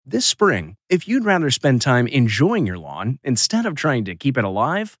This spring, if you'd rather spend time enjoying your lawn instead of trying to keep it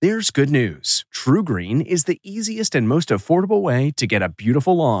alive, there's good news. TruGreen is the easiest and most affordable way to get a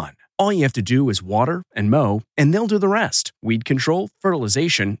beautiful lawn. All you have to do is water and mow, and they'll do the rest. Weed control,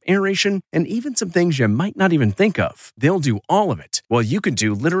 fertilization, aeration, and even some things you might not even think of. They'll do all of it, while you can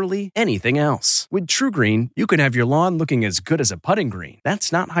do literally anything else. With TruGreen, you can have your lawn looking as good as a putting green.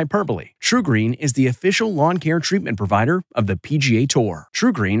 That's not hyperbole. TruGreen is the official lawn care treatment provider of the PGA Tour.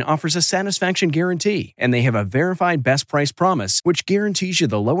 TruGreen offers a satisfaction guarantee, and they have a verified best price promise, which guarantees you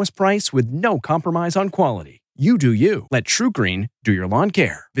the lowest price with no compromise on quality. You do you. Let TruGreen do your lawn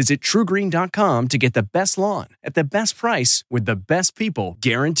care. Visit TruGreen.com to get the best lawn at the best price with the best people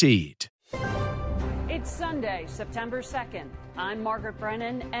guaranteed. It's Sunday, September 2nd. I'm Margaret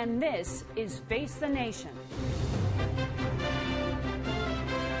Brennan, and this is Face the Nation.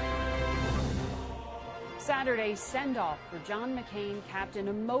 Saturday's send-off for John McCain capped an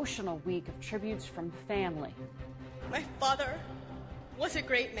emotional week of tributes from family. My father was a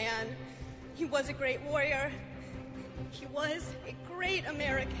great man. He was a great warrior. He was a great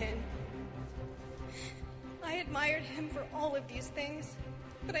American. I admired him for all of these things,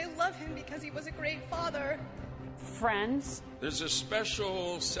 but I love him because he was a great father. Friends. There's a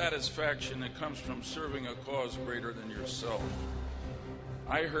special satisfaction that comes from serving a cause greater than yourself.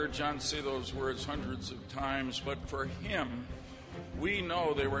 I heard John say those words hundreds of times, but for him, we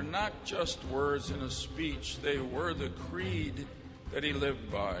know they were not just words in a speech. They were the creed that he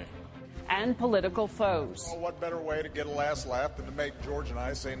lived by. And political foes. Well, what better way to get a last laugh than to make George and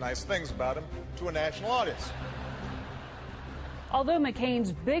I say nice things about him to a national audience? Although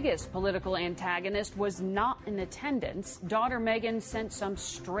McCain's biggest political antagonist was not in attendance, daughter Meghan sent some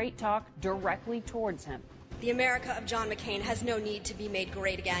straight talk directly towards him. The America of John McCain has no need to be made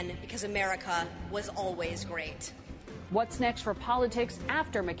great again because America was always great. What's next for politics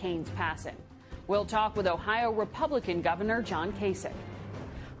after McCain's passing? We'll talk with Ohio Republican Governor John Kasich.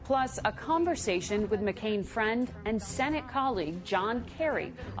 Plus, a conversation with McCain friend and Senate colleague John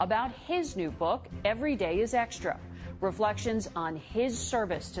Kerry about his new book, Every Day is Extra. Reflections on his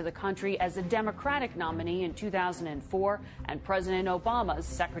service to the country as a Democratic nominee in 2004 and President Obama's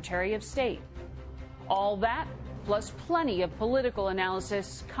Secretary of State. All that, plus plenty of political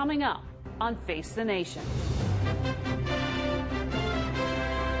analysis coming up on Face the Nation.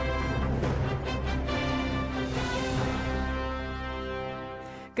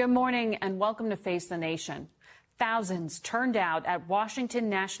 Good morning and welcome to Face the Nation. Thousands turned out at Washington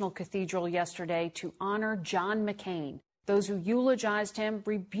National Cathedral yesterday to honor John McCain. Those who eulogized him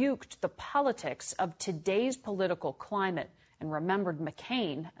rebuked the politics of today's political climate and remembered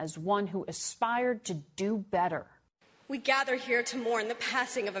McCain as one who aspired to do better. We gather here to mourn the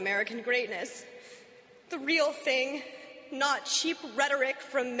passing of American greatness. The real thing, not cheap rhetoric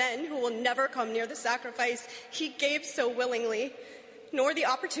from men who will never come near the sacrifice he gave so willingly, nor the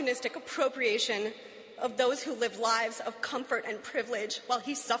opportunistic appropriation of those who live lives of comfort and privilege while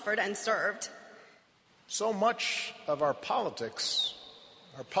he suffered and served. So much of our politics,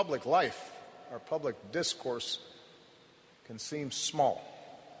 our public life, our public discourse can seem small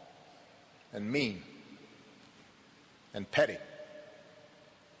and mean and petty.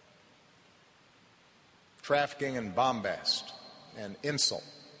 Trafficking in bombast and insult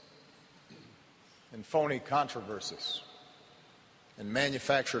and phony controversies and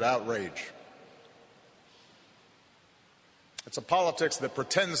manufactured outrage. It's a politics that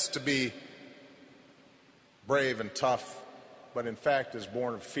pretends to be brave and tough, but in fact is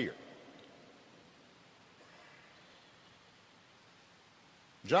born of fear.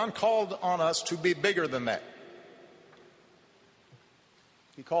 John called on us to be bigger than that.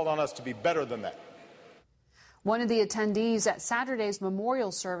 He called on us to be better than that. One of the attendees at Saturday's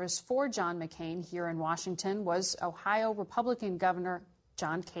memorial service for John McCain here in Washington was Ohio Republican Governor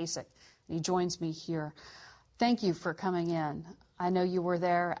John Kasich. He joins me here. Thank you for coming in. I know you were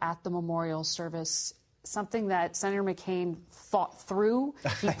there at the memorial service, something that Senator McCain thought through,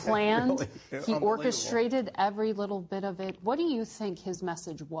 he planned, really, he orchestrated every little bit of it. What do you think his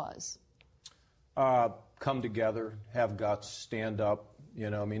message was? Come together, have guts, stand up. You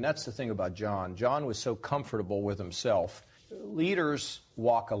know, I mean, that's the thing about John. John was so comfortable with himself. Leaders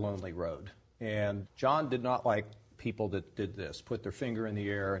walk a lonely road. And John did not like people that did this, put their finger in the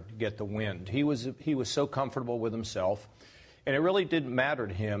air and get the wind. He was so comfortable with himself. And it really didn't matter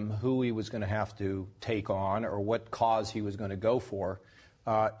to him who he was going to have to take on or what cause he was going to go for.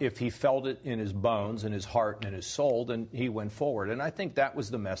 If he felt it in his bones, in his heart, and in his soul, then he went forward. And I think that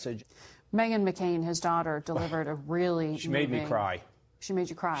was the message. Meghan McCain, his daughter, delivered a really She made me cry. She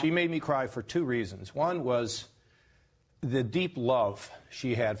made you cry? She made me cry for two reasons. One was the deep love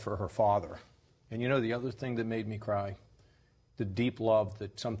she had for her father. And you know the other thing that made me cry? The deep love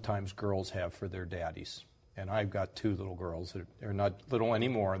that sometimes girls have for their daddies. And I've got two little girls. They're not little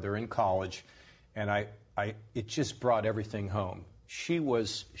anymore. They're in college. And it just brought everything home. She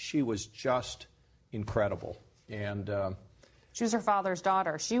was just incredible. And she was her father's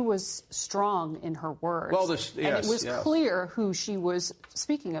daughter. She was strong in her words. Well, and it was clear who she was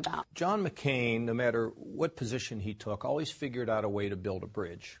speaking about. John McCain, no matter what position he took, always figured out a way to build a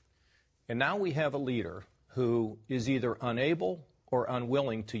bridge. And now we have a leader who is either unable or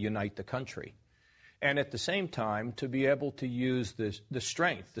unwilling to unite the country. And at the same time, to be able to use the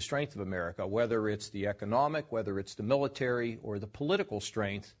strength of America, whether it's the economic, whether it's the military, or the political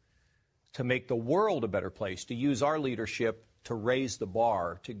strength, to make the world a better place, to use our leadership to raise the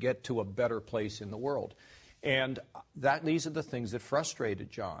bar, to get to a better place in the world. And these are the things that frustrated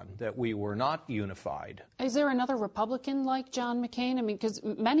John, that we were not unified. Is there another Republican like John McCain? I mean, because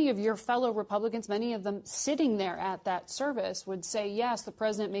many of your fellow Republicans, many of them sitting there at that service would say, yes, the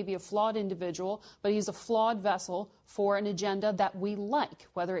president may be a flawed individual, but he's a flawed vessel for an agenda that we like,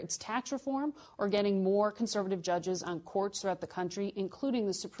 whether it's tax reform or getting more conservative judges on courts throughout the country, including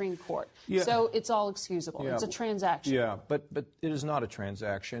the Supreme Court. Yeah. So it's all excusable. Yeah. It's a transaction. Yeah, but it is not a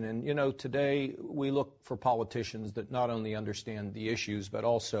transaction. And, you know, today we look for politicians that not only understand the issues, but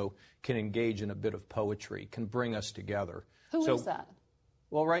also can engage in a bit of poetry, can bring us together. Who is that?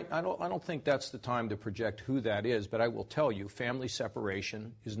 Well, right, I don't think that's the time to project who that is, but I will tell you, family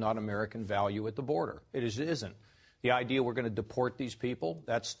separation is not American value at the border. It isn't. The idea we're going to deport these people,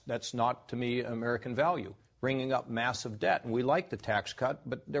 that's not, to me, American value. Bringing up massive debt. And we like the tax cut,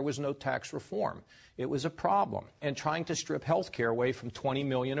 but there was no tax reform. It was a problem. And trying to strip health care away from 20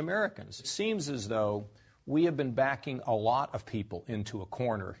 million Americans. It seems as though we have been backing a lot of people into a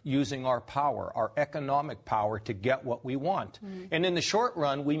corner, using our power, our economic power, to get what we want. And in the short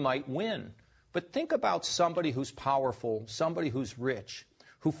run, we might win. But think about somebody who's powerful, somebody who's rich,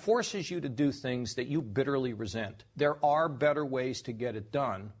 who forces you to do things that you bitterly resent. There are better ways to get it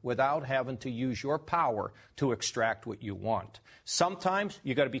done without having to use your power to extract what you want. Sometimes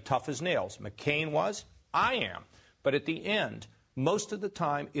you got to be tough as nails. McCain was, I am. But at the end, most of the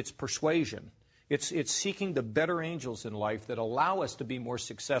time, it's persuasion. It's seeking the better angels in life that allow us to be more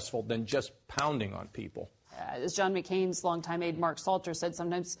successful than just pounding on people. As John McCain's longtime aide Mark Salter said,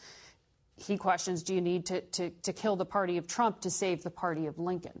 sometimes he questions, do you need to kill the party of Trump to save the party of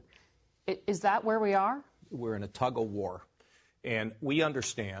Lincoln? Is that where we are? We're in a tug of war. And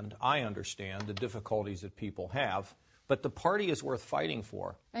I understand the difficulties that people have, but the party is worth fighting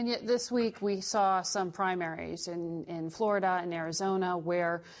for. And yet this week we saw some primaries in Florida and Arizona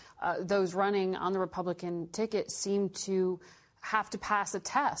where those running on the Republican ticket seem to have to pass a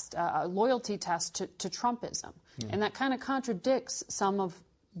test, a loyalty test to Trumpism. And that kind of contradicts some of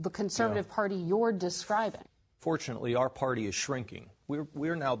the conservative party you're describing. Fortunately, our party is shrinking.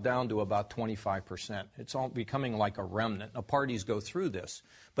 We're now down to about 25%. It's all becoming like a remnant. Now, parties go through this,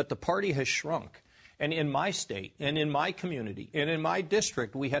 but the party has shrunk. And in my state, and in my community, and in my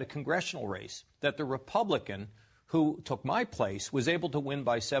district, we had a congressional race that the Republican who took my place was able to win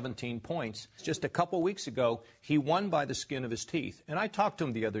by 17 points. Just a couple weeks ago, he won by the skin of his teeth. And I talked to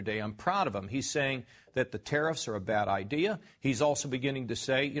him the other day. I'm proud of him. He's saying that the tariffs are a bad idea. He's also beginning to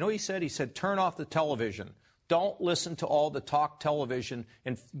say, you know what he said? He said, turn off the television. Don't listen to all the talk television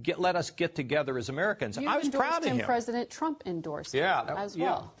and let us get together as Americans. I was proud of him. President Trump endorsed him as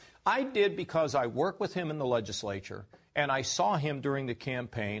well. I did because I worked with him in the legislature, and I saw him during the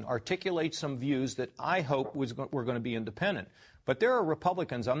campaign articulate some views that I hope were going to be independent. But there are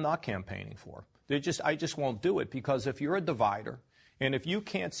Republicans I'm not campaigning for. I just won't do it, because if you're a divider, and if you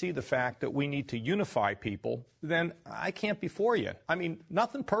can't see the fact that we need to unify people, then I can't be for you. I mean,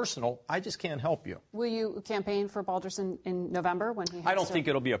 nothing personal. I just can't help you. Will you campaign for Balderson in November when he has I don't think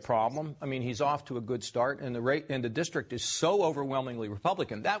it'll be a problem. I mean, he's off to a good start, and the district is so overwhelmingly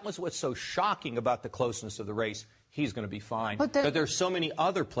Republican. That was what's so shocking about the closeness of the race. He's going to be fine. But there's so many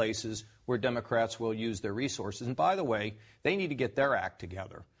other places where Democrats will use their resources. And by the way, they need to get their act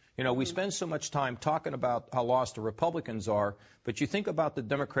together. You know, we spend so much time talking about how lost the Republicans are, but you think about the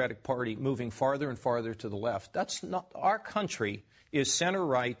Democratic Party moving farther and farther to the left. That's not, our country is center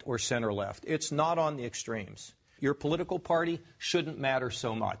right or center left. It's not on the extremes. Your political party shouldn't matter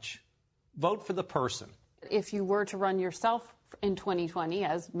so much. Vote for the person. If you were to run yourself in 2020,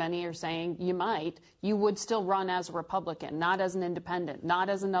 as many are saying you might, you would still run as a Republican, not as an independent, not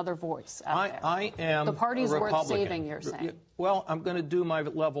as another voice out there. I am the party's a worth saving, you're saying. Well, I'm going to do my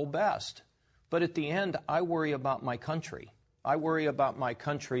level best. But at the end, I worry about my country. I worry about my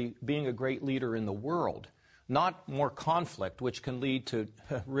country being a great leader in the world. not more conflict, which can lead to,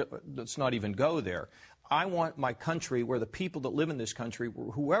 let's not even go there. I want my country, where the people that live in this country,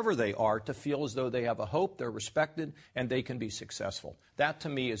 whoever they are, to feel as though they have a hope, they're respected, and they can be successful. That, to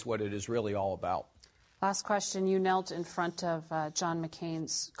me, is what it is really all about. Last question. You knelt in front of John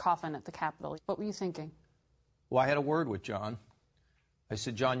McCain's coffin at the Capitol. What were you thinking? Well, I had a word with John. I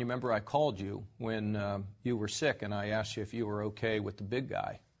said, John, you remember I called you when you were sick, and I asked you if you were okay with the big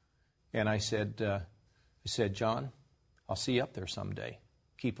guy. And I said, John, I'll see you up there someday.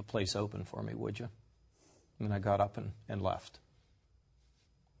 Keep a place open for me, would you? And I got up and left.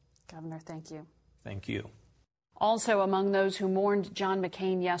 Governor, thank you. Thank you. Also among those who mourned John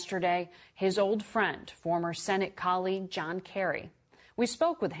McCain yesterday, his old friend, former Senate colleague John Kerry. We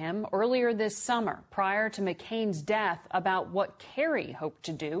spoke with him earlier this summer, prior to McCain's death, about what Kerry hoped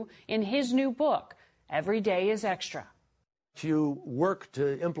to do in his new book, Every Day is Extra. You work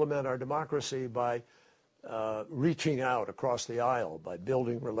to implement our democracy by reaching out across the aisle, by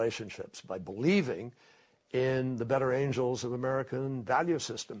building relationships, by believing in the better angels of American value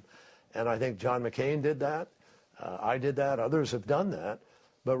system. And I think John McCain did that. I did that. Others have done that.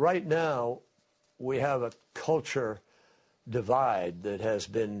 But right now, we have a culture divide that has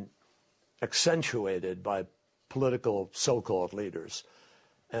been accentuated by political so-called leaders.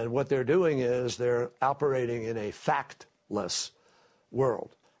 And what they're doing is they're operating in a factless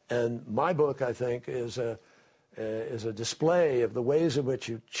world. And my book, I think, is a display of the ways in which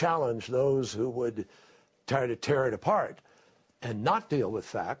you challenge those who would try to tear it apart and not deal with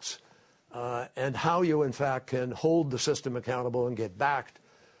facts, and how you, in fact, can hold the system accountable and get back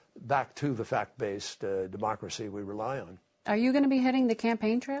to the fact-based democracy we rely on. Are you going to be hitting the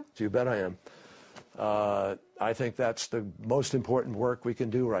campaign trail? You bet I am. I think that's the most important work we can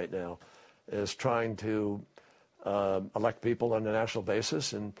do right now, is trying to elect people on a national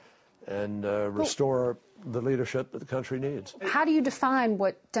basis and restore the leadership that the country needs. How do you define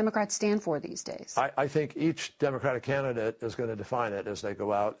what Democrats stand for these days? I think each Democratic candidate is going to define it as they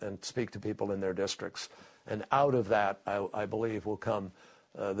go out and speak to people in their districts. And out of that, I believe, will come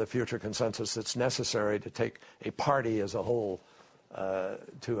the future consensus that's necessary to take a party as a whole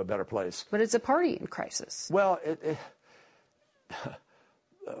to a better place. But it's a party in crisis. Well,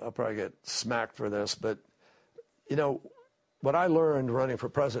 I'll probably get smacked for this, but, you know, what I learned running for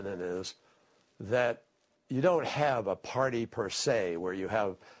president is that you don't have a party per se where you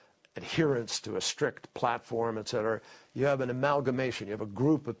have adherence to a strict platform, et cetera. You have an amalgamation. You have a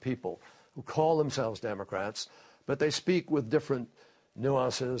group of people who call themselves Democrats, but they speak with different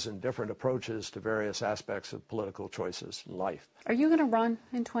nuances and different approaches to various aspects of political choices in life. Are you going to run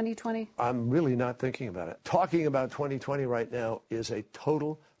in 2020? I'm really not thinking about it. Talking about 2020 right now is a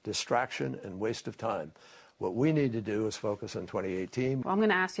total distraction and waste of time. What we need to do is focus on 2018. Well, I'm going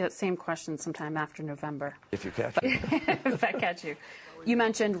to ask you that same question sometime after November. If you catch me. If I catch you. You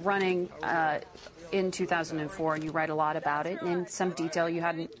mentioned running in 2004, and you write a lot about it. In some detail you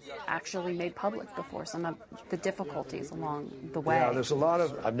hadn't actually made public before, some of the difficulties along the way. Yeah, there's a lot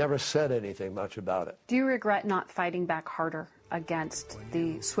of, I've never said anything much about it. Do you regret not fighting back harder against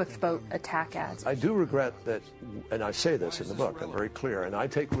the Swift boat attack ads? I do regret that, and I say this in the book, I'm very clear, and I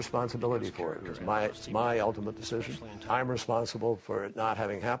take responsibility for it. It's my ultimate decision. I'm responsible for it not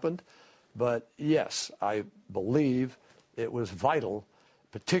having happened. But yes, I believe it was vital,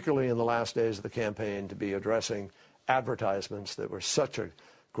 particularly in the last days of the campaign, to be addressing advertisements that were such a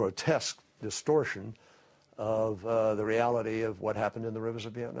grotesque distortion of the reality of what happened in the rivers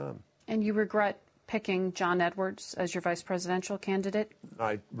of Vietnam. And you regret picking John Edwards as your vice presidential candidate?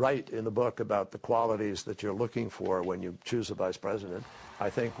 I write in the book about the qualities that you're looking for when you choose a vice president. I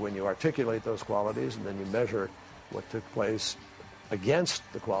think when you articulate those qualities and then you measure what took place against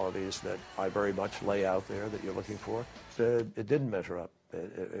the qualities that I very much lay out there that you're looking for, it didn't measure up.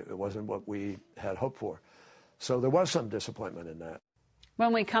 It wasn't what we had hoped for. So there was some disappointment in that.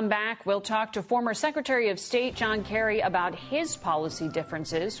 When we come back, we'll talk to former Secretary of State John Kerry about his policy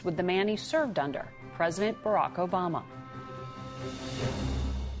differences with the man he served under, President Barack Obama.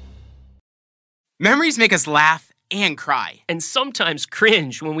 Memories make us laugh and cry. And sometimes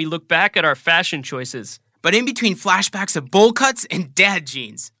cringe when we look back at our fashion choices. But in between flashbacks of bowl cuts and dad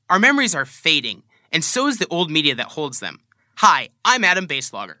jeans, our memories are fading, and so is the old media that holds them. Hi, I'm Adam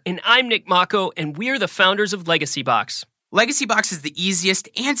Baselogger. And I'm Nick Mako, and we're the founders of Legacy Box. Legacy Box is the easiest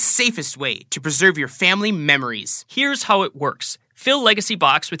and safest way to preserve your family memories. Here's how it works. Fill Legacy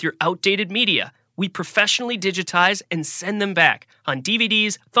Box with your outdated media. We professionally digitize and send them back on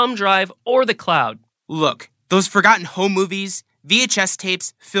DVDs, thumb drive, or the cloud. Look, those forgotten home movies, VHS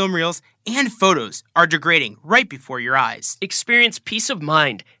tapes, film reels, and photos are degrading right before your eyes. Experience peace of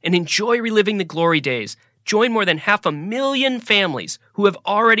mind and enjoy reliving the glory days. Join more than 500,000 families who have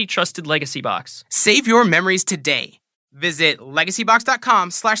already trusted LegacyBox. Save your memories today. Visit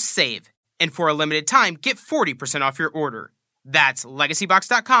legacybox.com/save. And for a limited time, get 40% off your order. That's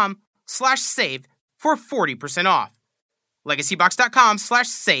legacybox.com/save for 40% off.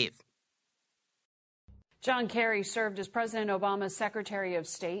 legacybox.com/save. John Kerry served as President Obama's Secretary of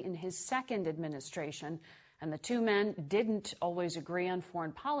State in his second administration, and the two men didn't always agree on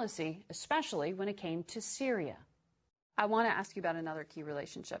foreign policy, especially when it came to Syria. I want to ask you about another key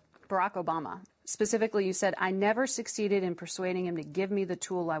relationship. Barack Obama. Specifically, you said, I never succeeded in persuading him to give me the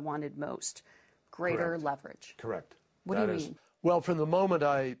tool I wanted most, greater leverage. Correct. What do you mean? Well, from the moment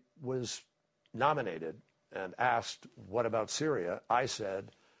I was nominated and asked, what about Syria, I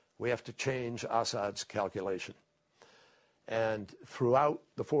said, we have to change Assad's calculation. And throughout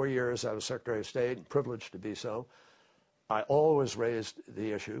the 4 years I was Secretary of State, and privileged to be so, I always raised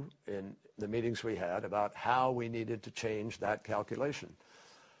the issue in the meetings we had about how we needed to change that calculation.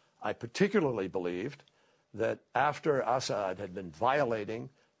 I particularly believed that after Assad had been violating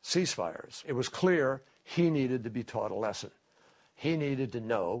ceasefires, it was clear he needed to be taught a lesson. He needed to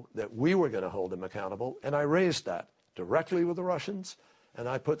know that we were going to hold him accountable, and I raised that directly with the Russians, and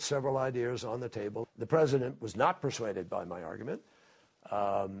I put several ideas on the table. The president was not persuaded by my argument.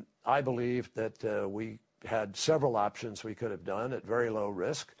 I believed that we had several options we could have done at very low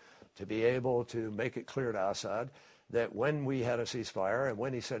risk to be able to make it clear to Assad that when we had a ceasefire and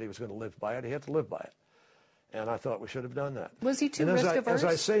when he said he was going to live by it, he had to live by it. And I thought we should have done that. Was he too risk-averse? As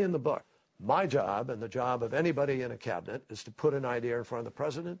I say in the book, my job and the job of anybody in a cabinet is to put an idea in front of the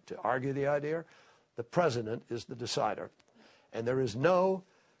president, to argue the idea. The president is the decider. And there is no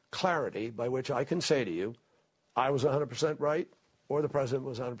clarity by which I can say to you, I was 100% right, or the president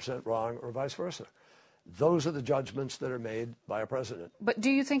was 100% wrong, or vice versa. Those are the judgments that are made by a president. But do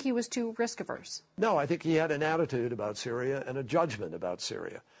you think he was too risk-averse? No, I think he had an attitude about Syria and a judgment about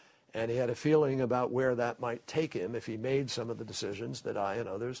Syria. And he had a feeling about where that might take him if he made some of the decisions that I and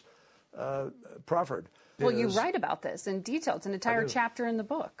others proffered. Well, you write about this in detail. It's an entire chapter in the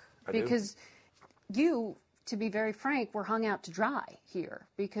book. Because you, to be very frank, were hung out to dry here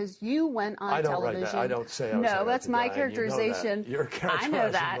because you went on television. I don't say I was No, that's my characterization. You know that. I know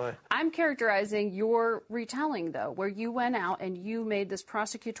that. I'm characterizing your retelling, though, where you went out and you made this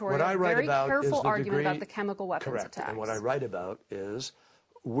prosecutorial, very careful argument about the chemical weapons attacks. And what I write about is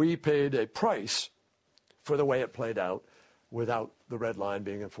we paid a price for the way it played out without the red line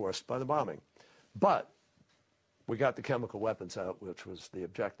being enforced by the bombing. But we got the chemical weapons out, which was the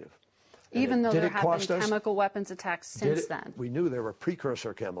objective. Even though there have been chemical weapons attacks since then. We knew there were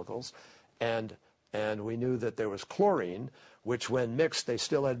precursor chemicals, and we knew that there was chlorine, which when mixed, they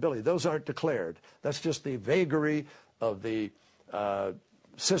still had ability. Those aren't declared. That's just the vagary of the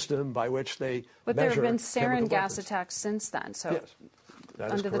system by which they But measure there have been sarin gas weapons. attacks since then, so Yes, that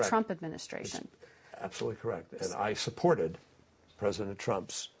is under the correct. Trump administration. It's absolutely correct. And I supported President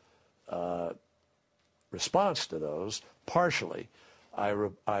Trump's response to those partially.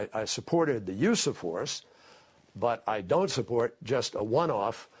 I supported the use of force, but I don't support just a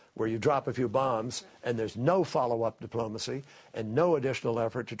one-off where you drop a few bombs and there's no follow-up diplomacy and no additional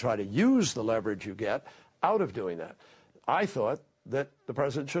effort to try to use the leverage you get out of doing that. I thought that the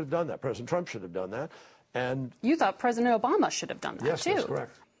president should have done that. President Trump should have done that. And you thought President Obama should have done that, yes, too. That's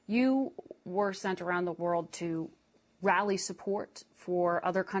correct. You were sent around the world to rally support for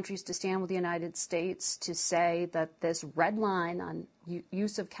other countries to stand with the United States to say that this red line on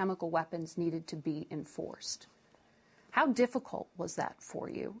use of chemical weapons needed to be enforced. How difficult was that for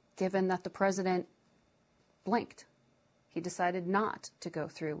you, given that the president blinked? He decided not to go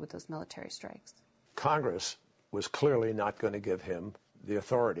through with those military strikes. Congress was clearly not going to give him the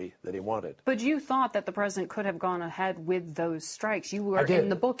authority that he wanted. But you thought that the president could have gone ahead with those strikes. You were in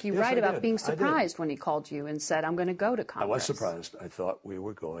the book, you write about being surprised when he called you and said, I'm going to go to Congress. I was surprised. I thought we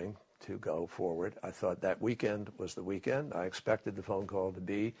were going to go forward. I thought that weekend was the weekend. I expected the phone call to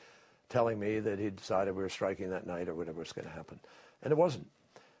be telling me that he decided we were striking that night or whatever was going to happen. And it wasn't.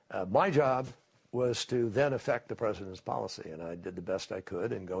 My job was to then affect the president's policy, and I did the best I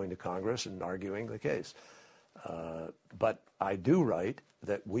could in going to Congress and arguing the case. But I do write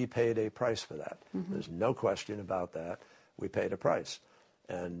that we paid a price for that. Mm-hmm. There's no question about that. We paid a price.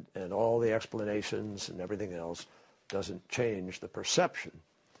 And all the explanations and everything else doesn't change the perception.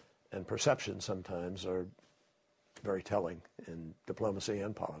 And perceptions sometimes are very telling in diplomacy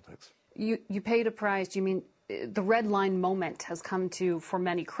and politics. You paid a price. Do you mean the red line moment has come to, for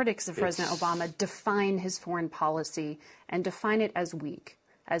many critics of President Obama, define his foreign policy and define it as weak,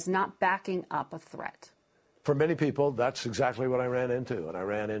 as not backing up a threat? For many people, that's exactly what I ran into. And I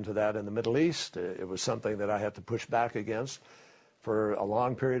ran into that in the Middle East. It was something that I had to push back against for a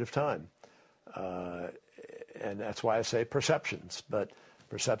long period of time. And that's why I say perceptions. But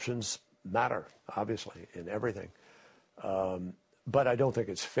perceptions matter, obviously, in everything. But I don't think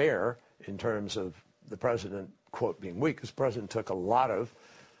it's fair in terms of the president, quote, being weak, because the president took a lot of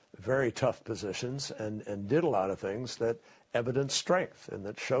very tough positions and did a lot of things that evidenced strength and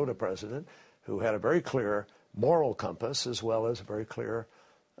that showed a president who had a very clear moral compass as well as a very clear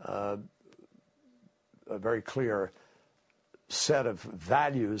set of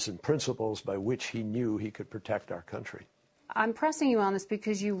values and principles by which he knew he could protect our country. I'm pressing you on this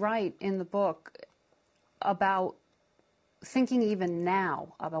because you write in the book about thinking even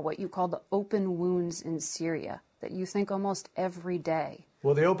now about what you call the open wounds in Syria, that you think almost every day.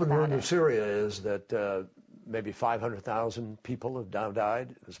 Well, the open wound of Syria is that maybe 500,000 people have now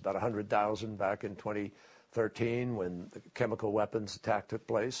died. It was about 100,000 back in 2013 when the chemical weapons attack took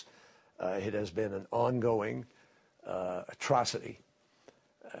place. It has been an ongoing atrocity,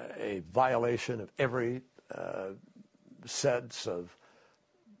 a violation of every sense of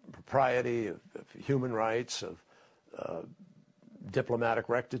propriety, of human rights, of diplomatic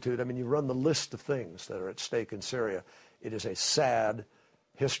rectitude. I mean, you run the list of things that are at stake in Syria. It is a sad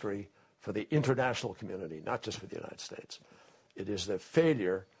history for the international community, not just for the United States. It is the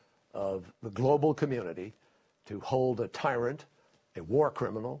failure of the global community to hold a tyrant, a war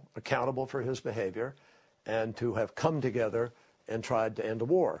criminal, accountable for his behavior, and to have come together and tried to end a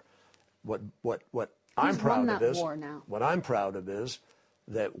war. What I'm proud of is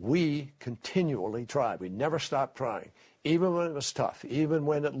that we continually tried. We never stopped trying, even when it was tough, even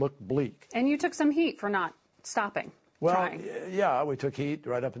when it looked bleak. And you took some heat for not stopping. Well, yeah, we took heat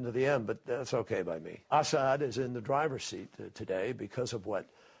right up into the end, but that's okay by me. Assad is in the driver's seat today because of what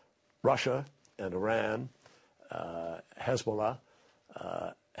Russia and Iran, Hezbollah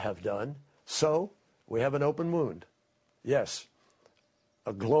have done. So we have an open wound. Yes,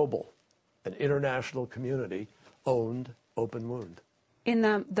 a global, an international community-owned open wound.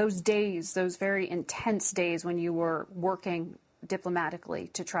 In those days, those very intense days when you were working diplomatically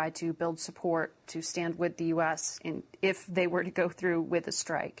to try to build support to stand with the U.S. if they were to go through with a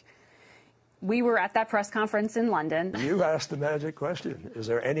strike. We were at that press conference in London. You asked the magic question. Is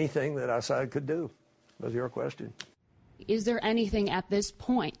there anything that Assad could do? Was your question. Is there anything at this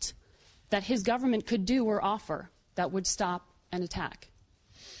point that his government could do or offer that would stop an attack?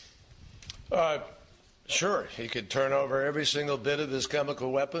 Sure. He could turn over every single bit of his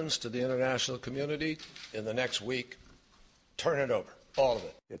chemical weapons to the international community in the next week. Turn it over, all of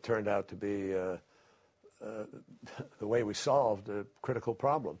it. It turned out to be the way we solved a critical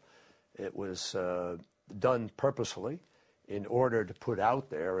problem. It was done purposefully in order to put out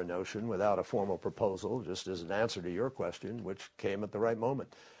there a notion without a formal proposal, just as an answer to your question, which came at the right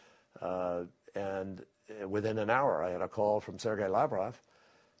moment. And within an hour, I had a call from Sergei Lavrov,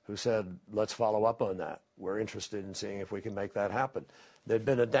 who said, let's follow up on that. We're interested in seeing if we can make that happen. There'd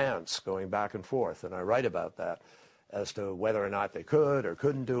been a dance going back and forth, and I write about that as to whether or not they could or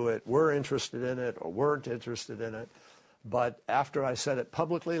couldn't do it, were interested in it or weren't interested in it. But after I said it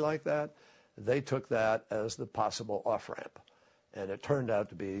publicly like that, they took that as the possible off-ramp. And it turned out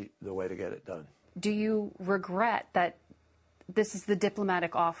to be the way to get it done. Do you regret that this is the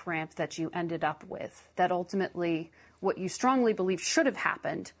diplomatic off-ramp that you ended up with, that ultimately what you strongly believe should have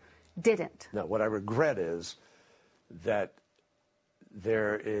happened didn't? No, what I regret is that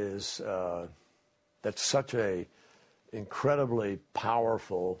there is that's such a incredibly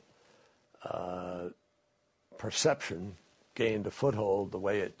powerful perception gained a foothold the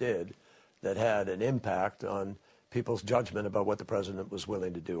way it did that had an impact on people's judgment about what the president was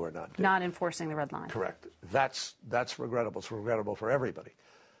willing to do or not do. Not enforcing the red line. Correct. That's regrettable. It's regrettable for everybody.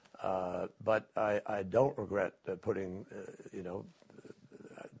 But I don't regret putting,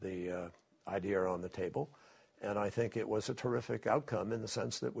 the idea on the table. And I think it was a terrific outcome in the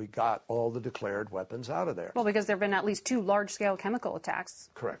sense that we got all the declared weapons out of there. Well, because there have been at least 2 large-scale chemical attacks.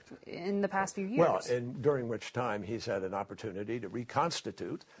 Correct. In the past few years. Well, and during which time he's had an opportunity to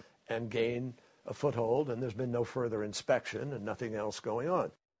reconstitute and gain a foothold, and there's been no further inspection and nothing else going on.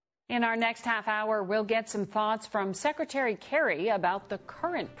 In our next half hour, we'll get some thoughts from Secretary Kerry about the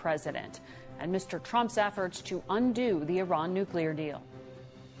current president and Mr. Trump's efforts to undo the Iran nuclear deal.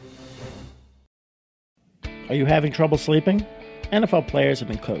 Are you having trouble sleeping? NFL players have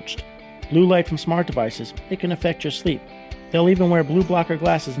been coached. Blue light from smart devices, it can affect your sleep. They'll even wear blue blocker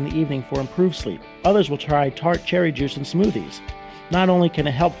glasses in the evening for improved sleep. Others will try tart cherry juice in smoothies. Not only can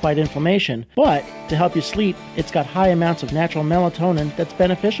it help fight inflammation, but to help you sleep, it's got high amounts of natural melatonin that's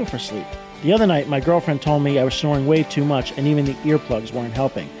beneficial for sleep. The other night, my girlfriend told me I was snoring way too much and even the earplugs weren't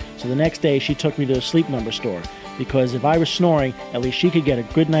helping. So the next day, she took me to a Sleep Number store because if I was snoring, at least she could get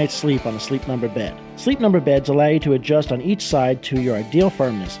a good night's sleep on a Sleep Number bed. Sleep Number beds allow you to adjust on each side to your ideal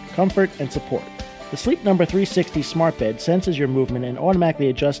firmness, comfort, and support. The Sleep Number 360 smart bed senses your movement and automatically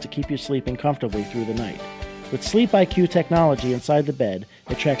adjusts to keep you sleeping comfortably through the night. With Sleep IQ technology inside the bed,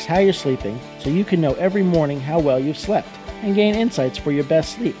 it tracks how you're sleeping so you can know every morning how well you've slept and gain insights for your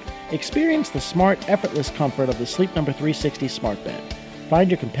best sleep. Experience the smart, effortless comfort of the Sleep Number 360 smart bed.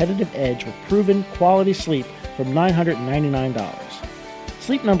 Find your competitive edge with proven quality sleep from $999.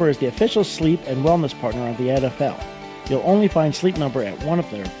 Sleep Number is the official sleep and wellness partner of the NFL. You'll only find Sleep Number at one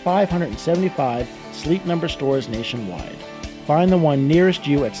of their 575 Sleep Number stores nationwide. Find the one nearest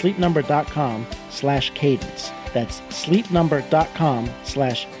you at sleepnumber.com/cadence. That's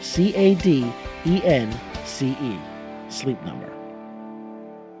sleepnumber.com/CADENCE. Sleep Number.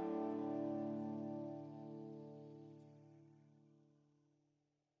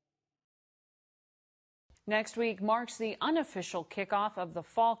 Next week marks the unofficial kickoff of the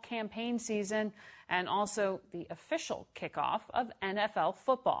fall campaign season and also the official kickoff of NFL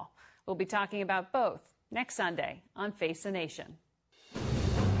football. We'll be talking about both next Sunday on Face the Nation.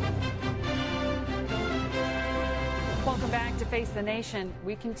 Welcome back to Face the Nation.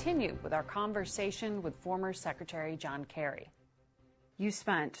 We continue with our conversation with former Secretary John Kerry. You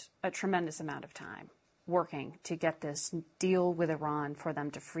spent a tremendous amount of time working to get this deal with Iran for them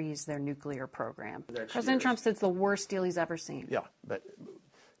to freeze their nuclear program. President Trump said it's the worst deal he's ever seen. Yeah, but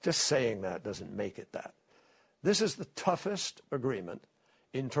just saying that doesn't make it that. This is the toughest agreement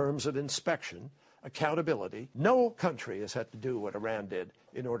in terms of inspection, accountability. No country has had to do what Iran did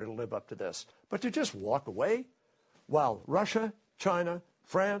in order to live up to this. But to just walk away while Russia, China,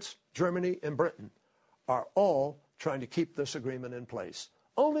 France, Germany, and Britain are all trying to keep this agreement in place.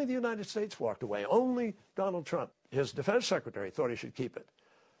 Only the United States walked away. Only Donald Trump, his defense secretary, thought he should keep it.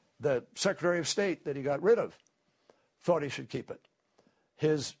 The Secretary of State that he got rid of thought he should keep it.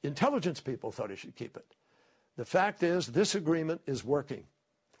 His intelligence people thought he should keep it. The fact is, this agreement is working.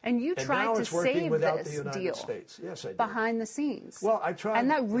 And you tried to save this deal yes, I did. behind the scenes. Well, I tried. And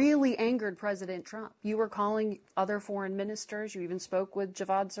that really angered President Trump. You were calling other foreign ministers. You even spoke with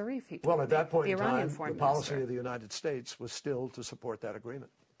Javad Zarif. Well, at that point in time, the policy policy of the United States was still to support that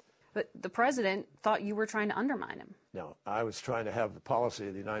agreement. But the president thought you were trying to undermine him. No, I was trying to have the policy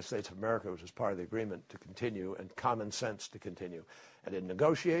of the United States of America, which was part of the agreement, to continue and common sense to continue. I didn't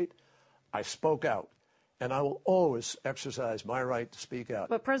negotiate. I spoke out. And I will always exercise my right to speak out.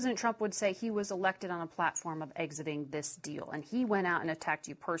 But President Trump would say he was elected on a platform of exiting this deal, and he went out and attacked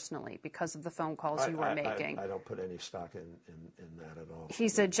you personally because of the phone calls you were making. I don't put any stock in that at all. He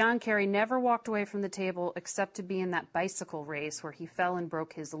said John Kerry never walked away from the table except to be in that bicycle race where he fell and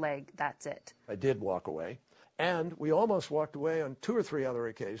broke his leg. That's it. I did walk away. And we almost walked away on 2 or 3 other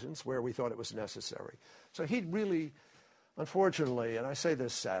occasions where we thought it was necessary. So he really, unfortunately, and I say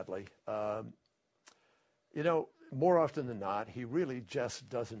this sadly, you know, more often than not, he really just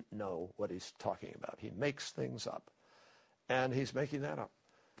doesn't know what he's talking about. He makes things up. And he's making that up,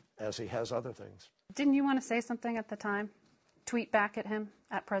 as he has other things. Didn't you want to say something at the time? Tweet back at him,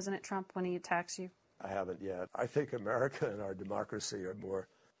 at President Trump, when he attacks you? I haven't yet. I think America and our democracy are more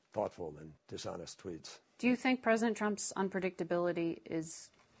thoughtful than dishonest tweets. Do you think President Trump's unpredictability is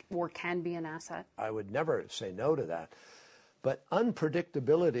or can be an asset? I would never say no to that. But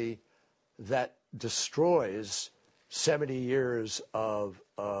unpredictability that destroys 70 years of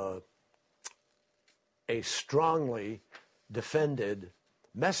a strongly defended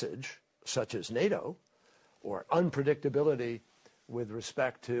message, such as NATO, or unpredictability with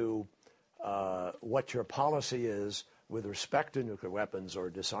respect to what your policy is with respect to nuclear weapons or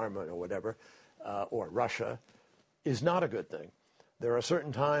disarmament or whatever, or Russia, is not a good thing. There are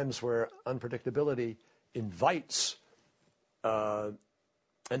certain times where unpredictability invites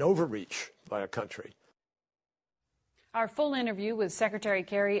an overreach by a country. Our full interview with Secretary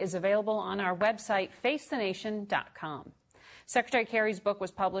Kerry is available on our website, facethenation.com. Secretary Kerry's book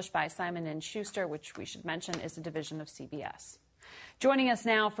was published by Simon & Schuster, which we should mention is a division of CBS. Joining us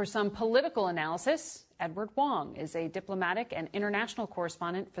now for some political analysis, Edward Wong is a diplomatic and international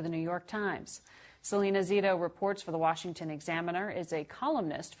correspondent for the New York Times. Selena Zito reports for the Washington Examiner, is a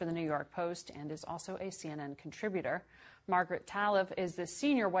columnist for the New York Post, and is also a CNN contributor. Margaret Talev is the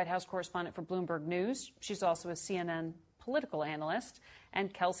senior White House correspondent for Bloomberg News. She's also a CNN political analyst.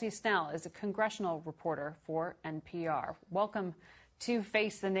 And Kelsey Snell is a congressional reporter for NPR. Welcome to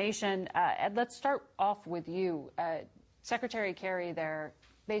Face the Nation. Ed, let's start off with you. Secretary Kerry there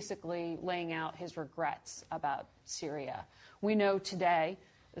basically laying out his regrets about Syria. We know today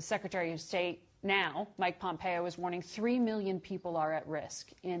The Secretary of State now, Mike Pompeo, is warning 3 million people are at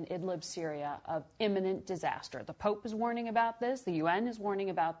risk in Idlib, Syria, of imminent disaster. The Pope is warning about this. The UN is warning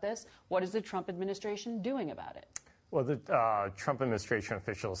about this. What is the Trump administration doing about it? Well, the Trump administration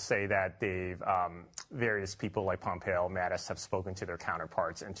officials say that various people like Pompeo, Mattis, have spoken to their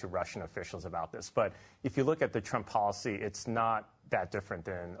counterparts and to Russian officials about this. But if you look at the Trump policy, it's not that different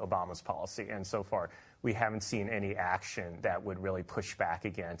than Obama's policy. And so far, we haven't seen any action that would really push back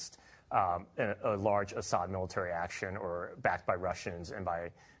against a large Assad military action or backed by Russians and by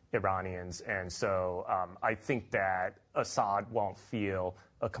Iranians. And so I think that Assad won't feel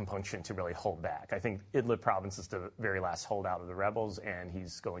a compunction to really hold back. I think Idlib province is the very last holdout of the rebels, and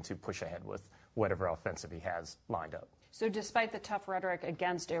he's going to push ahead with whatever offensive he has lined up. So despite the tough rhetoric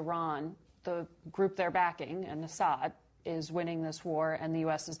against Iran, the group they're backing, and Assad, is winning this war, and the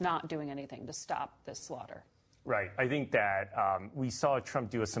U.S. is not doing anything to stop this slaughter. Right. I think that we saw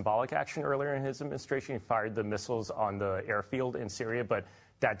Trump do a symbolic action earlier in his administration. He fired the missiles on the airfield in Syria, but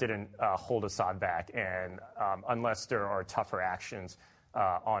that didn't hold Assad back. And unless there are tougher actions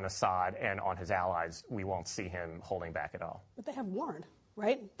on Assad and on his allies, we won't see him holding back at all. But they have warned,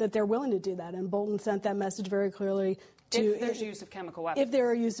 right, that they're willing to do that. And Bolton sent that message very clearly to... If there's use of chemical weapons. If there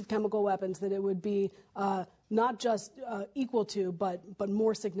are use of chemical weapons, that it would be not just equal to, but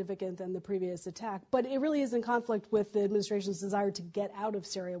more significant than the previous attack. But it really is in conflict with the administration's desire to get out of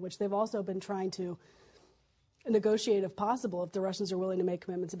Syria, which they've also been trying to negotiate, if possible, if the Russians are willing to make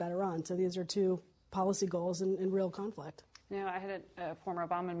commitments about Iran. So these are two policy goals in real conflict. You know, I had a former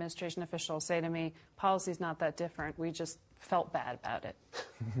Obama administration official say to me, policy's not that different. We just felt bad about it,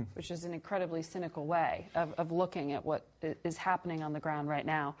 which is an incredibly cynical way of looking at what is happening on the ground right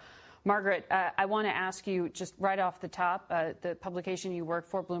now. Margaret, I want to ask you just right off the top, the publication you work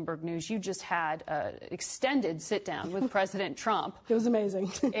for, Bloomberg News, you just had an extended sit-down with President Trump. It was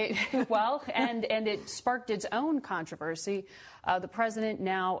amazing. And it sparked its own controversy. The president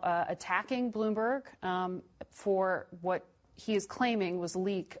now attacking Bloomberg for what he is claiming was a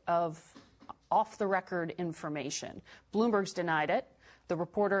leak of off-the-record information. Bloomberg's denied it. The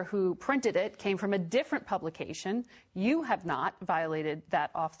reporter who printed it came from a different publication. You have not violated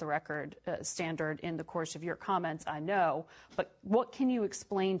that off-the-record standard in the course of your comments, I know. But what can you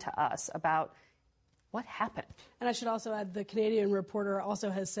explain to us about what happened? And I should also add, the Canadian reporter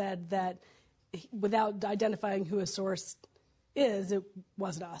also has said that without identifying who a source is, it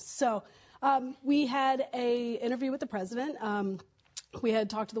wasn't us. So we had an interview with the president. We had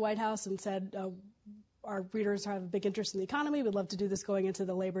talked to the White House and said, our readers have a big interest in the economy. We'd love to do this going into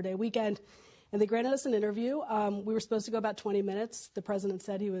the Labor Day weekend. And they granted us an interview. We were supposed to go about 20 minutes. The president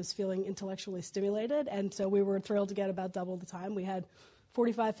said he was feeling intellectually stimulated, and so we were thrilled to get about double the time. We had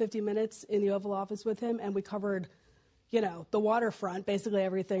 45, 50 minutes in the Oval Office with him, and we covered, the waterfront, basically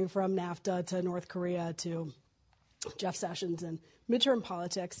everything from NAFTA to North Korea to Jeff Sessions and midterm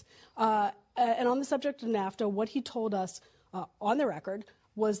politics. And on the subject of NAFTA, what he told us on the record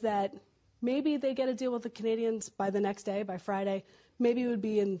was that maybe they get a deal with the Canadians by the next day, by Friday. Maybe it would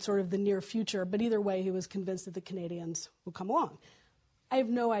be in sort of the near future. But either way, he was convinced that the Canadians would come along. I have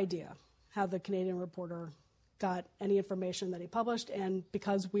no idea how the Canadian reporter got any information that he published. And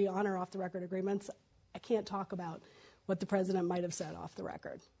because we honor off-the-record agreements, I can't talk about what the president might have said off the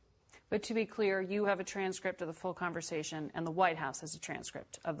record. But to be clear, you have a transcript of the full conversation, and the White House has a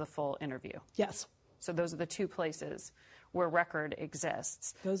transcript of the full interview. Yes. So those are the two places where record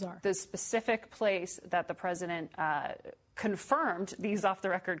exists. Those are. The specific place that the president confirmed these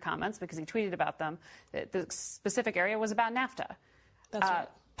off-the-record comments, because he tweeted about them, the specific area was about NAFTA. That's right.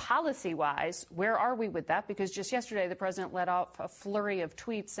 Policy-wise, where are we with that? Because just yesterday, the president let off a flurry of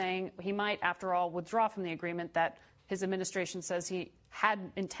tweets saying he might, after all, withdraw from the agreement that his administration says he had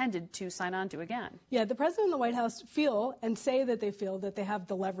intended to sign on to again. Yeah, the president and the White House feel and say that they feel that they have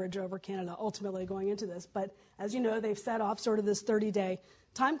the leverage over Canada ultimately going into this. But as you know, they've set off sort of this 30-day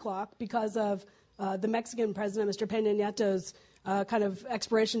time clock because of the Mexican president, Mr. Peña Nieto's kind of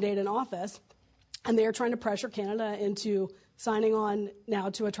expiration date in office. And they are trying to pressure Canada into signing on now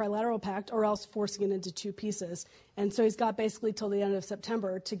to a trilateral pact or else forcing it into two pieces. And so he's got basically till the end of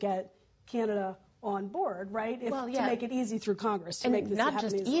September to get Canada on board, right? To make it easy through Congress. To make this not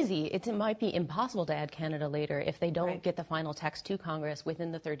just easy, it might be impossible to add Canada later if they don't get the final text to Congress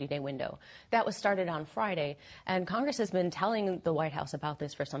within the 30-day window. That was started on Friday, and Congress has been telling the White House about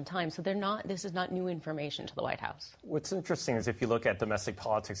this for some time, so this is not new information to the White House. What's interesting is if you look at domestic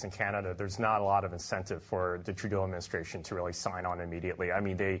politics in Canada, there's not a lot of incentive for the Trudeau administration to really sign on immediately. I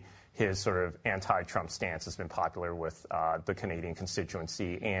mean, his sort of anti-Trump stance has been popular with the Canadian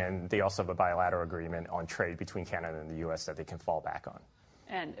constituency, and they also have a bilateral agreement on trade between Canada and the U.S. that they can fall back on.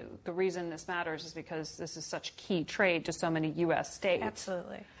 And the reason this matters is because this is such key trade to so many U.S. states.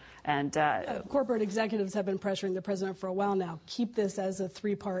 Absolutely. And corporate executives have been pressuring the president for a while now. Keep this as a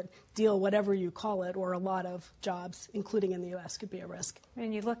three-part deal, whatever you call it, or a lot of jobs, including in the U.S., could be a risk.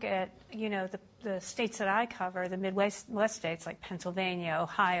 When you look at, the states that I cover, the Midwest states like Pennsylvania,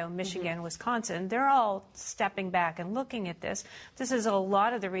 Ohio, Michigan, Wisconsin, they're all stepping back and looking at this. This is a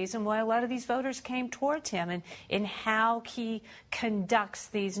lot of the reason why a lot of these voters came towards him and in how he conducts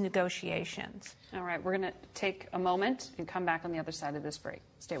these negotiations. All right, we're going to take a moment and come back on the other side of this break.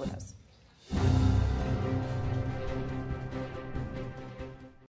 Stay with us.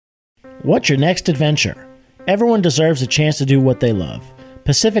 What's your next adventure? Everyone deserves a chance to do what they love.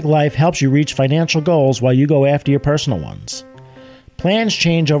 Pacific Life helps you reach financial goals while you go after your personal ones. Plans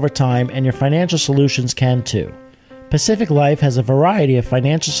change over time, and your financial solutions can too. Pacific Life has a variety of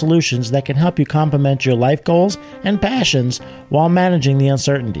financial solutions that can help you complement your life goals and passions while managing the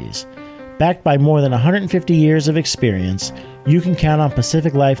uncertainties. Backed by more than 150 years of experience, you can count on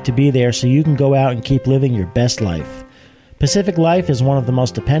Pacific Life to be there so you can go out and keep living your best life. Pacific Life is one of the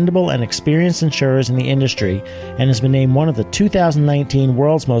most dependable and experienced insurers in the industry and has been named one of the 2019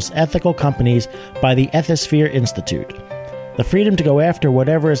 World's Most Ethical Companies by the Ethisphere Institute. The freedom to go after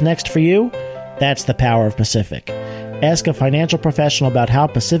whatever is next for you? That's the power of Pacific. Ask a financial professional about how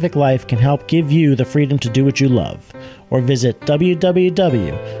Pacific Life can help give you the freedom to do what you love, or visit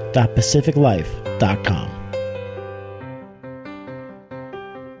www.pacificlife.com.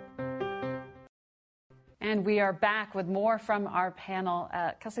 And we are back with more from our panel.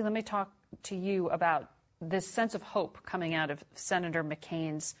 Kelsey, let me talk to you about this sense of hope coming out of Senator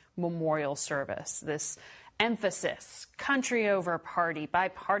McCain's memorial service, this emphasis, country over party,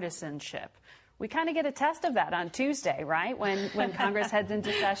 bipartisanship. We kind of get a test of that on Tuesday, right, when Congress heads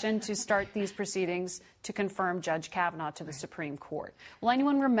into session to start these proceedings to confirm Judge Kavanaugh to the Supreme Court. Will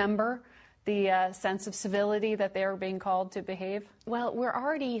anyone remember the sense of civility that they're being called to behave? Well, we're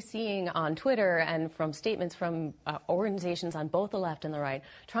already seeing on Twitter and from statements from organizations on both the left and the right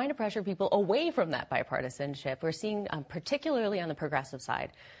trying to pressure people away from that bipartisanship. We're seeing, particularly on the progressive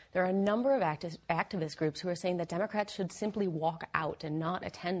side, there are a number of activist groups who are saying that Democrats should simply walk out and not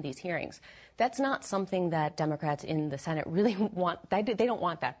attend these hearings. That's not something that Democrats in the Senate really want. They don't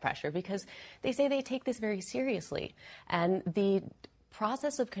want that pressure because they say they take this very seriously. And the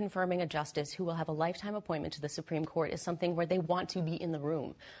process of confirming a justice who will have a lifetime appointment to the Supreme Court is something where they want to be in the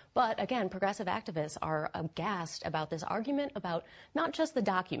room. But again, progressive activists are aghast about this argument about not just the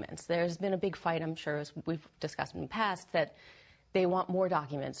documents. There's been a big fight, I'm sure, as we've discussed in the past, that they want more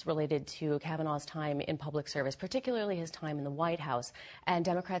documents related to Kavanaugh's time in public service, particularly his time in the White House. And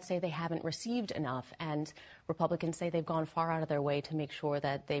Democrats say they haven't received enough. And Republicans say they've gone far out of their way to make sure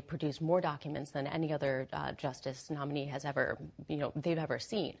that they produce more documents than any other justice nominee has ever, they've ever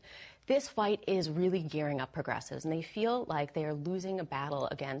seen. This fight is really gearing up progressives, and they feel like they are losing a battle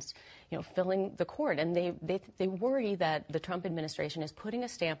against, filling the court. And they worry that the Trump administration is putting a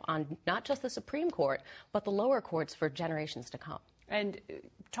stamp on not just the Supreme Court, but the lower courts for generations to come. And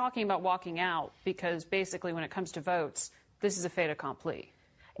talking about walking out, because basically when it comes to votes, this is a fait accompli.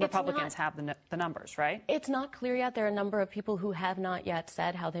 Republicans have the numbers, right? It's not clear yet. There are a number of people who have not yet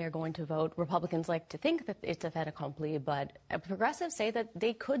said how they are going to vote. Republicans like to think that it's a fait accompli, but progressives say that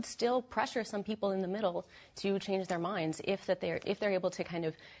they could still pressure some people in the middle to change their minds if they're able to kind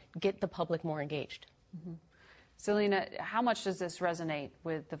of get the public more engaged. Mm-hmm. Selena, how much does this resonate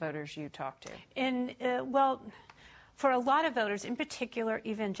with the voters you talk to? For a lot of voters, in particular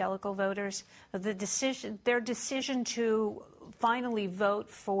evangelical voters, their decision to finally vote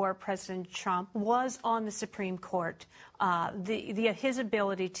for President Trump was on the Supreme Court. His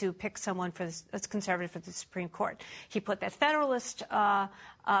ability to pick someone as conservative for the Supreme Court. He put that Federalist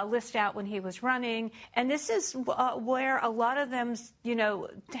list out when he was running, and this is where a lot of them,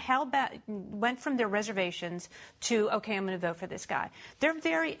 went from their reservations to, okay, I'm going to vote for this guy. They're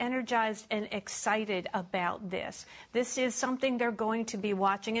very energized and excited about this. This is something they're going to be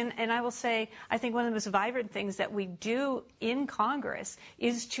watching, and I will say, I think one of the most vibrant things that we do in Congress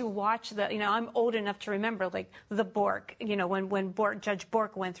is to watch I'm old enough to remember, like, the Bork, when Judge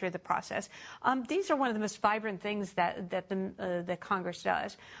Bork went through the process. These are one of the most vibrant things that Congress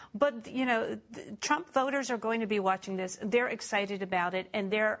does. But, Trump voters are going to be watching this. They're excited about it,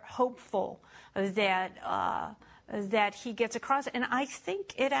 and they're hopeful that he gets across. And I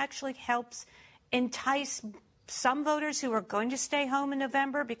think it actually helps entice some voters who are going to stay home in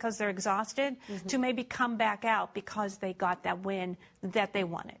November because they're exhausted to maybe come back out because they got that win that they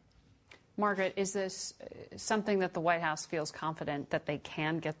wanted. Margaret, is this something that the White House feels confident that they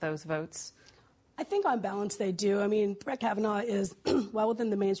can get those votes? I think on balance they do. I mean, Brett Kavanaugh is well within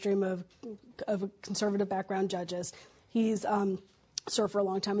the mainstream of conservative background judges. He's served for a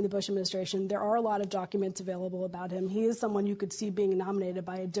long time in the Bush administration. There are a lot of documents available about him. He is someone you could see being nominated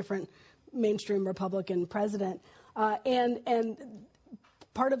by a different mainstream Republican president. And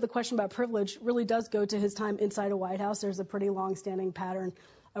part of the question about privilege really does go to his time inside a White House. There's a pretty long-standing pattern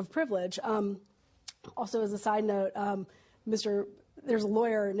of privilege. Also, as a side note, there's a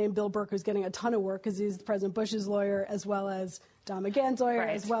lawyer named Bill Burke who's getting a ton of work because he's President Bush's lawyer, as well as Don McGahn's lawyer,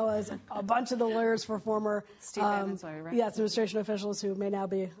 as well as a bunch of the lawyers for former Steve Bannon's lawyer, right? Yes, administration officials who may now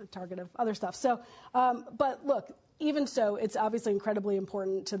be a target of other stuff. So, but look, even so, it's obviously incredibly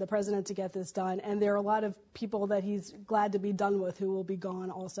important to the president to get this done, and there are a lot of people that he's glad to be done with who will be gone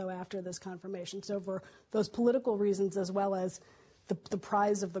also after this confirmation. So for those political reasons, as well as the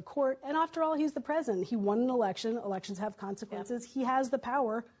prize of the court, and after all, he's the president. He won an election. Elections have consequences. He has the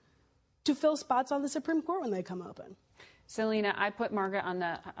power to fill spots on the Supreme Court when they come open. Selena, I put Margaret on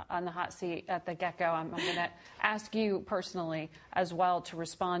the hot seat at the get-go. I'm going to ask you personally as well to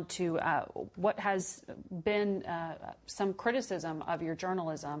respond to what has been some criticism of your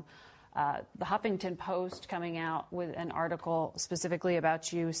journalism. The Huffington Post coming out with an article specifically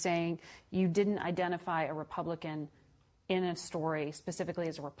about you, saying you didn't identify a Republican in a story specifically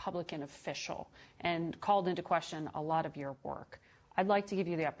as a Republican official, and called into question a lot of your work. I'd like to give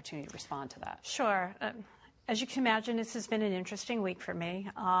you the opportunity to respond to that. Sure. As you can imagine, this has been an interesting week for me.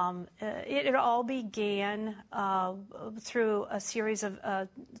 It all began through a series of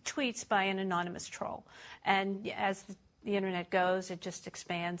tweets by an anonymous troll. And as the internet goes, it just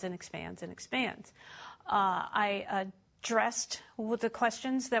expands and expands and expands. I addressed with the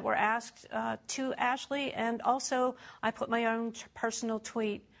questions that were asked to Ashley, and also I put my own personal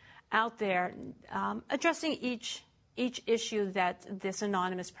tweet out there addressing each issue that this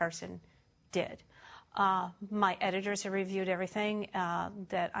anonymous person did. My editors have reviewed everything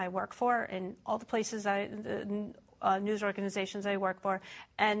that I work for and all the places news organizations I work for,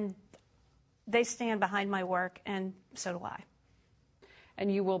 and they stand behind my work, and so do I.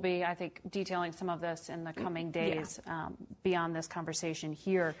 And you will be, I think, detailing some of this in the coming days beyond this conversation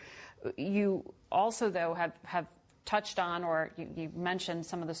here. You also, though, have touched on, or you mentioned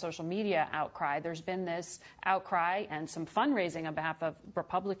some of the social media outcry. There's been this outcry and some fundraising on behalf of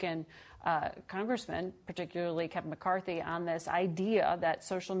Republican congressmen, particularly Kevin McCarthy, on this idea that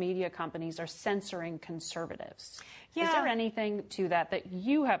social media companies are censoring conservatives. Yeah. Is there anything to that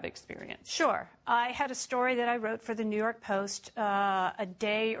you have experienced? Sure. I had a story that I wrote for the New York Post a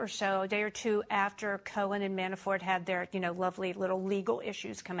day or two after Cohen and Manafort had their, lovely little legal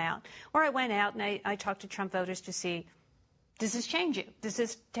issues come out, where I went out and I talked to Trump voters to see, does this change you? Does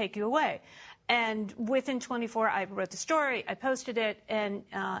this take you away? And within 24, I wrote the story, I posted it, and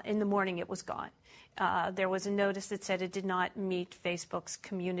in the morning it was gone. There was a notice that said it did not meet Facebook's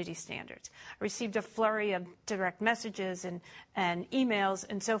community standards. I received a flurry of direct messages and emails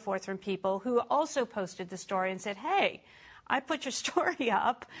and so forth from people who also posted the story and said, hey, I put your story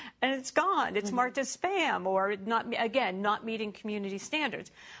up and it's gone. It's marked as spam, or not meeting community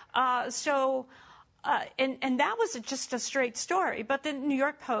standards. And that was just a straight story. But the New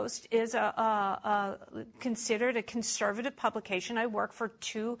York Post is considered a conservative publication. I work for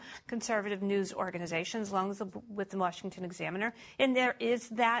two conservative news organizations, along with the Washington Examiner, and there is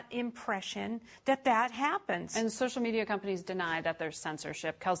that impression that happens. And social media companies deny that there's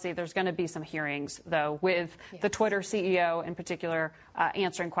censorship. Kelsey, there's going to be some hearings, though, with the Twitter CEO in particular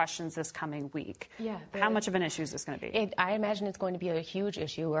answering questions this coming week. Yeah. How much of an issue is this going to be? I imagine it's going to be a huge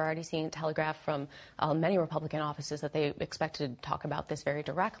issue. We're already seeing telegraph from many Republican offices that they expect to talk about this very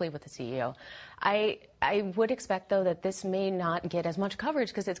directly with the CEO. I would expect, though, that this may not get as much coverage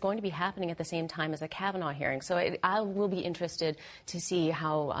because it's going to be happening at the same time as the Kavanaugh hearing. So I will be interested to see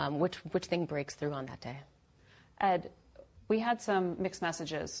how which thing breaks through on that day. Ed, we had some mixed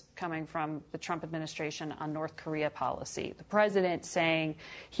messages coming from the Trump administration on North Korea policy. The president saying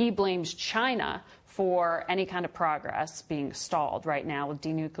he blames China for any kind of progress being stalled right now with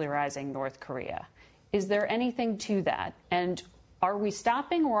denuclearizing North Korea. Is there anything to that? And are we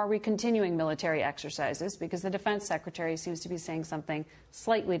stopping or are we continuing military exercises? Because the defense secretary seems to be saying something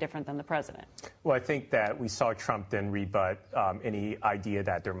slightly different than the president. Well, I think that we saw Trump then rebut any idea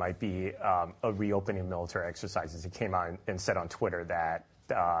that there might be a reopening of military exercises. He came out and said on Twitter that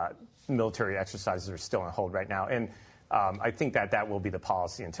military exercises are still on hold right now. And I think that will be the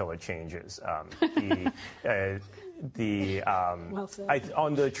policy until it changes. On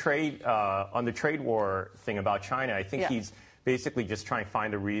the trade war thing about China, I think he's basically just trying to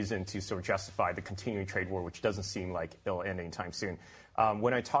find a reason to sort of justify the continuing trade war, which doesn't seem like it'll end anytime soon.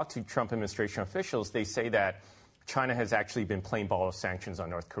 When I talk to Trump administration officials, they say that China has actually been playing ball with sanctions on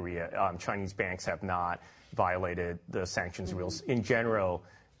North Korea. Chinese banks have not violated the sanctions rules. In general,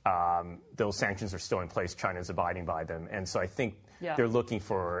 those sanctions are still in place. China is abiding by them. And so I think they're looking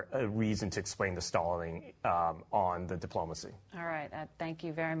for a reason to explain the stalling on the diplomacy. All right. Thank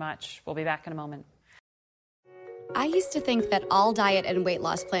you very much. We'll be back in a moment. I used to think that all diet and weight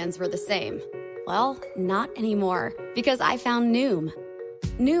loss plans were the same. Well, not anymore, because I found Noom.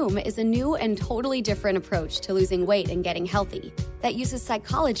 Noom is a new and totally different approach to losing weight and getting healthy that uses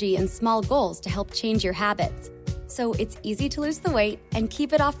psychology and small goals to help change your habits. So it's easy to lose the weight and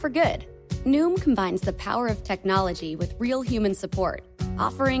keep it off for good. Noom combines the power of technology with real human support,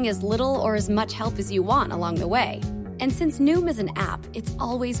 offering as little or as much help as you want along the way. And since Noom is an app, it's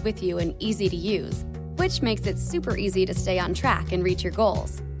always with you and easy to use, which makes it super easy to stay on track and reach your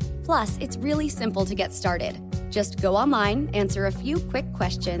goals. Plus, it's really simple to get started. Just go online, answer a few quick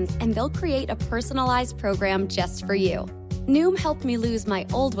questions, and they'll create a personalized program just for you. Noom helped me lose my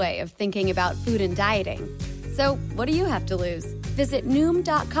old way of thinking about food and dieting. So what do you have to lose? Visit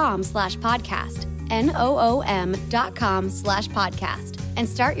Noom.com/podcast, NOOM.com/podcast, and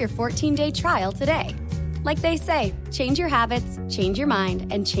start your 14-day trial today. Like they say, change your habits, change your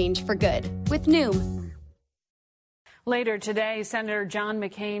mind, and change for good with Noom. Later today, Senator John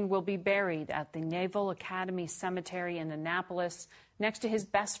McCain will be buried at the Naval Academy Cemetery in Annapolis next to his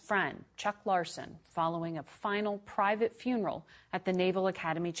best friend, Chuck Larson, following a final private funeral at the Naval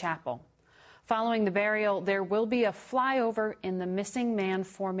Academy Chapel. Following the burial, there will be a flyover in the Missing Man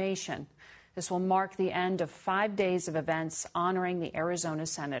Formation. This will mark the end of 5 days of events honoring the Arizona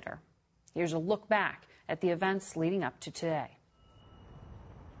senator. Here's a look back at the events leading up to today.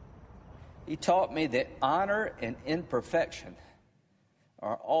 He taught me that honor and imperfection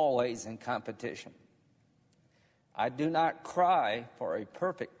are always in competition. I do not cry for a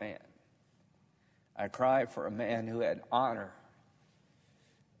perfect man. I cry for a man who had honor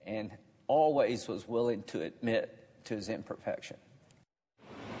and always was willing to admit to his imperfection.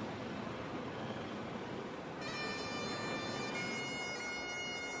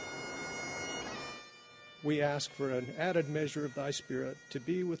 We ask for an added measure of thy Spirit to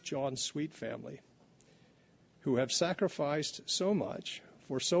be with John's sweet family, who have sacrificed so much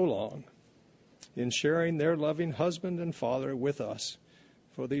for so long in sharing their loving husband and father with us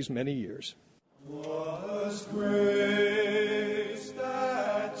for these many years. Was grace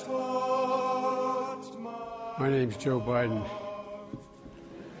that taught my name's Joe Biden.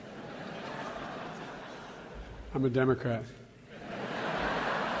 I'm a Democrat.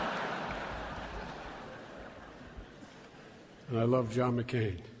 And I love John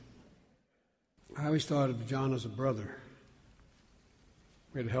McCain. I always thought of John as a brother.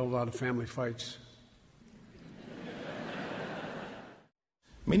 We had a hell of a lot of family fights.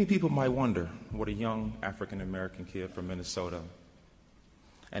 Many people might wonder what a young African-American kid from Minnesota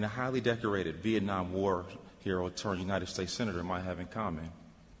and a highly decorated Vietnam War hero turned United States Senator might have in common.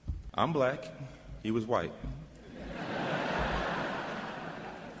 I'm black, he was white.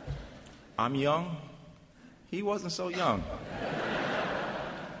 I'm young, he wasn't so young.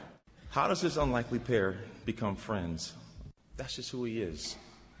 How does this unlikely pair become friends? That's just who he is.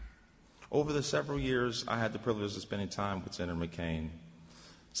 Over the several years, I had the privilege of spending time with Senator McCain.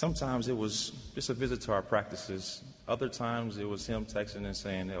 Sometimes it was just a visit to our practices. Other times it was him texting and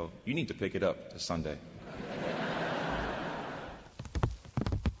saying, "Oh, you need to pick it up this Sunday."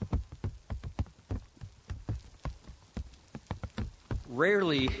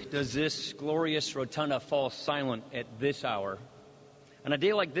 Rarely does this glorious rotunda fall silent at this hour. On a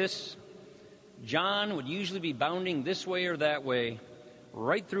day like this, John would usually be bounding this way or that way,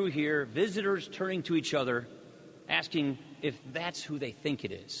 right through here, visitors turning to each other, asking if that's who they think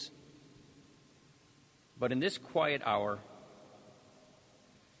it is. But in this quiet hour,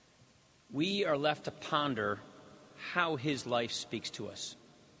 we are left to ponder how his life speaks to us.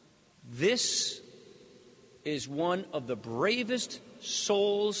 This is one of the bravest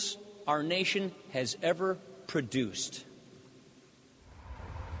souls our nation has ever produced.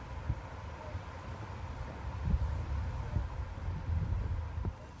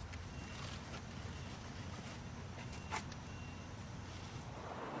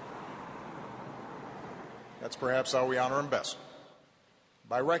 That's perhaps how we honor him best.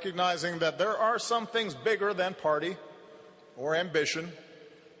 By recognizing that there are some things bigger than party or ambition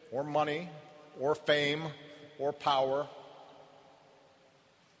or money or fame or power.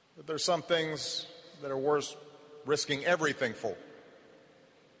 That there's some things that are worth risking everything for.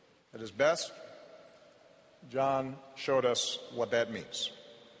 At his best, John showed us what that means.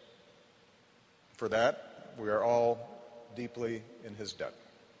 For that, we are all deeply in his debt.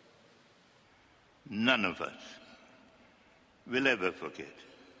 None of us will ever forget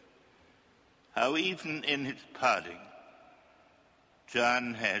how even in his parting,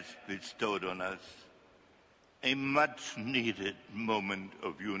 John has bestowed on us a much-needed moment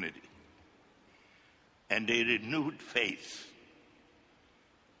of unity and a renewed faith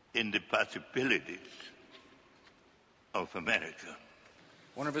in the possibilities of America.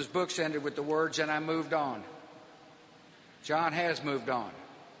 One of his books ended with the words, "And I moved on." John has moved on.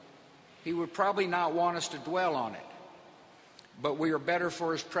 He would probably not want us to dwell on it, but we are better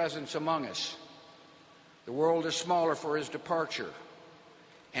for his presence among us. The world is smaller for his departure,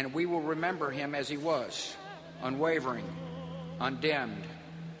 and we will remember him as he was, unwavering, undimmed,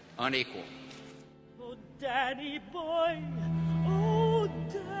 unequal. Oh, Daddy boy, oh,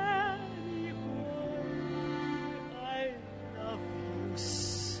 Daddy boy, I love you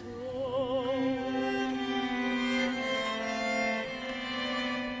so.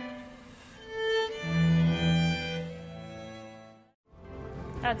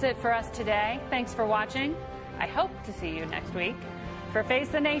 That's it for us today. Thanks for watching. I hope to see you next week. For Face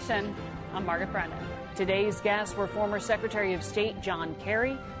the Nation, I'm Margaret Brennan. Today's guests were former Secretary of State John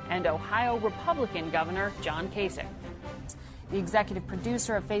Kerry and Ohio Republican Governor John Kasich. The executive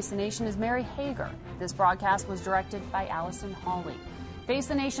producer of Face the Nation is Mary Hager. This broadcast was directed by Allison Hawley. Face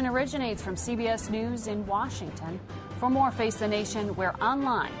the Nation originates from CBS News in Washington. For more Face the Nation, we're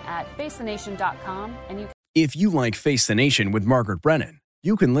online at facethenation.com. And If you like Face the Nation with Margaret Brennan,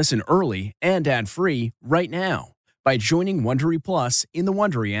 you can listen early and ad-free right now by joining Wondery Plus in the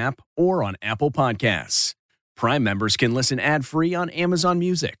Wondery app or on Apple Podcasts. Prime members can listen ad-free on Amazon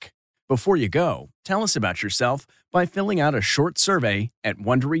Music. Before you go, tell us about yourself by filling out a short survey at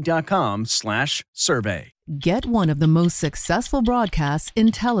Wondery.com/survey. Get one of the most successful broadcasts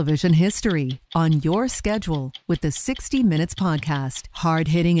in television history on your schedule with the 60 Minutes Podcast.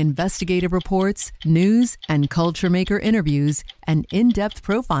 Hard-hitting investigative reports, news, and culture maker interviews, and in-depth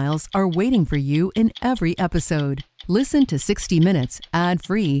profiles are waiting for you in every episode. Listen to 60 Minutes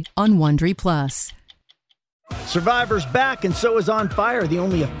ad-free on Wondery Plus. Survivor's back, and so is On Fire, the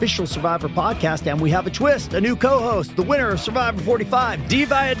only official Survivor podcast, and we have a twist, a new co-host, the winner of Survivor 45, Dee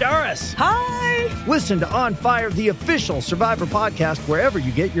Valladares. Hi! Listen to On Fire, the official Survivor podcast, wherever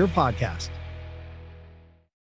you get your podcast.